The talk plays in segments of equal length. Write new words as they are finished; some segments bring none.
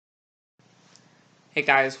Hey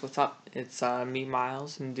guys, what's up? It's me,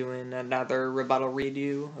 Miles. I'm doing another rebuttal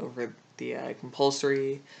review over the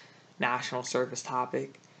compulsory national service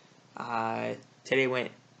topic. Today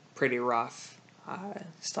went pretty rough.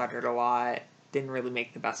 Stuttered a lot, didn't really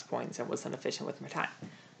make the best points, and wasn't efficient with my time.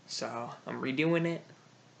 So I'm redoing it.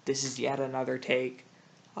 This is yet another take.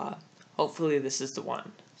 Hopefully this is the one.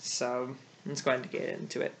 So let's go ahead and get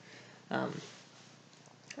into it. I'm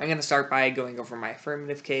going to start by going over my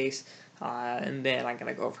affirmative case, and then I'm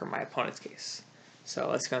going to go over my opponent's case. So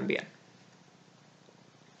let's go and begin.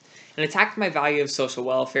 In attack to my value of social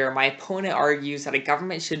welfare, my opponent argues that a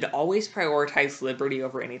government should always prioritize liberty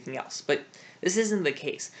over anything else, but this isn't the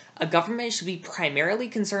case. A government should be primarily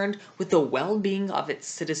concerned with the well-being of its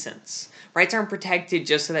citizens. Rights aren't protected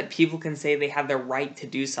just so that people can say they have the right to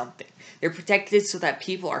do something. They're protected so that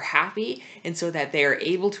people are happy and so that they are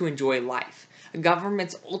able to enjoy life. A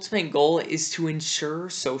government's ultimate goal is to ensure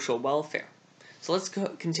social welfare. So let's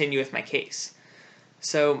continue with my case.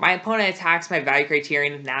 So my opponent attacks my value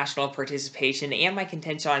criterion of national participation and my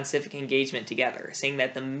contention on civic engagement together, saying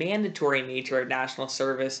that the mandatory nature of national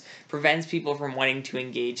service prevents people from wanting to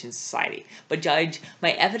engage in society. But Judge,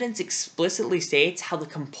 my evidence explicitly states how the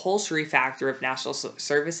compulsory factor of national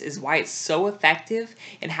service is why it's so effective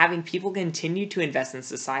in having people continue to invest in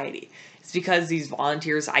society. It's because these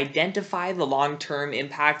volunteers identify the long-term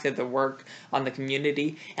impact of the work on the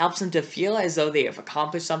community, it helps them to feel as though they have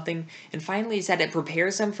accomplished something, and finally is that it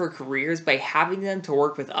prepares them for careers by having them to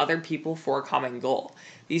work with other people for a common goal.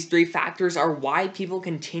 These three factors are why people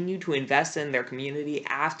continue to invest in their community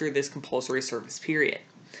after this compulsory service period.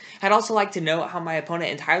 I'd also like to note how my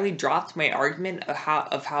opponent entirely dropped my argument of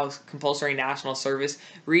how compulsory national service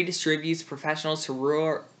redistributes professionals to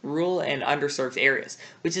rural and underserved areas,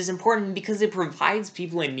 which is important because it provides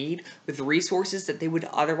people in need with resources that they would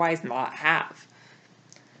otherwise not have.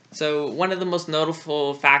 So one of the most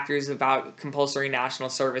notable factors about compulsory national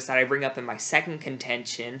service that I bring up in my second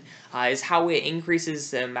contention is how it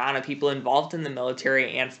increases the amount of people involved in the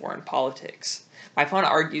military and foreign politics. My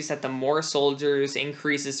opponent argues that the more soldiers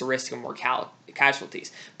increases the risk of more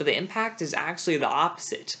casualties, but the impact is actually the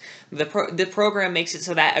opposite. The program makes it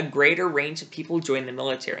so that a greater range of people join the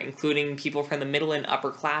military, including people from the middle and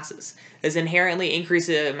upper classes. This inherently increases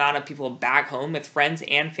the amount of people back home with friends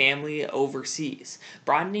and family overseas,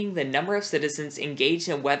 broadening the number of citizens engaged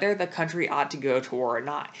in whether the country ought to go to war or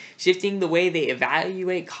not, shifting the way they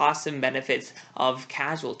evaluate costs and benefits of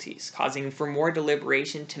casualties, causing for more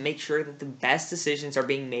deliberation to make sure that the best decisions are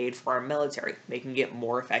being made for our military, making it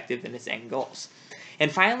more effective in its end goals.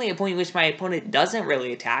 And finally, a point which my opponent doesn't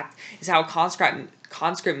really attack is how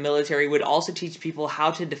conscript military would also teach people how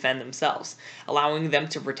to defend themselves, allowing them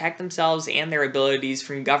to protect themselves and their abilities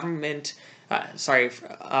from government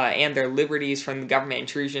and their liberties from government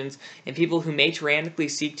intrusions and people who may tyrannically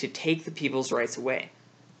seek to take the people's rights away.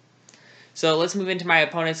 So let's move into my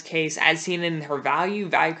opponent's case. As seen in her value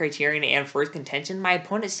criterion, and first contention, my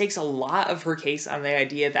opponent stakes a lot of her case on the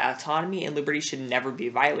idea that autonomy and liberty should never be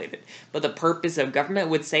violated. But the purpose of government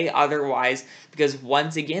would say otherwise, because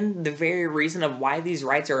once again, the very reason of why these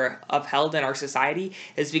rights are upheld in our society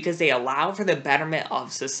is because they allow for the betterment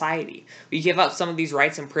of society. We give up some of these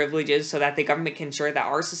rights and privileges so that the government can ensure that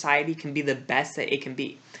our society can be the best that it can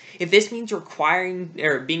be. If this means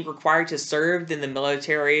being required to serve in the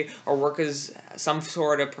military or work as some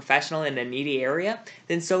sort of professional in a needy area,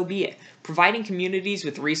 then so be it. Providing communities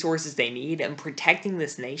with resources they need and protecting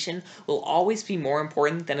this nation will always be more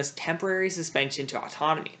important than a temporary suspension to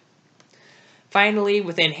autonomy. Finally,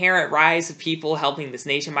 with the inherent rise of people helping this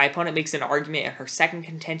nation, my opponent makes an argument in her second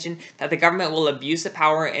contention that the government will abuse the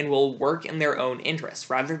power and will work in their own interests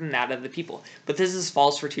rather than that of the people. But this is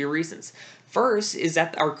false for two reasons. First is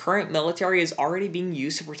that our current military is already being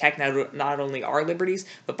used to protect not only our liberties,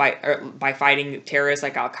 but by fighting terrorists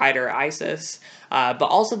like Al-Qaeda or ISIS, but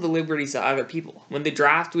also the liberties of other people. When the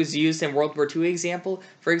draft was used in World War II,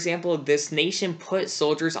 for example, this nation put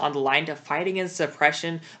soldiers on the line to fight against the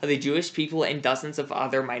oppression of the Jewish people and dozens of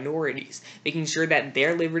other minorities, making sure that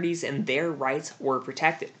their liberties and their rights were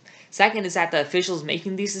protected. Second is that the officials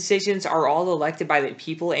making these decisions are all elected by the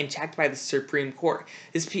people and checked by the Supreme Court.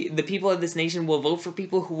 The people of this nation will vote for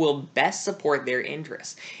people who will best support their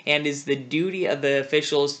interests, and is the duty of the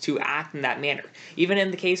officials to act in that manner. Even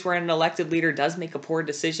in the case where an elected leader does make a poor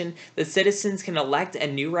decision, the citizens can elect a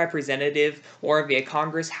new representative or via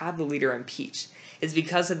Congress have the leader impeached. It's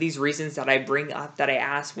because of these reasons that I bring up that I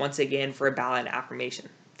ask once again for a ballot affirmation.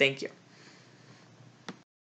 Thank you.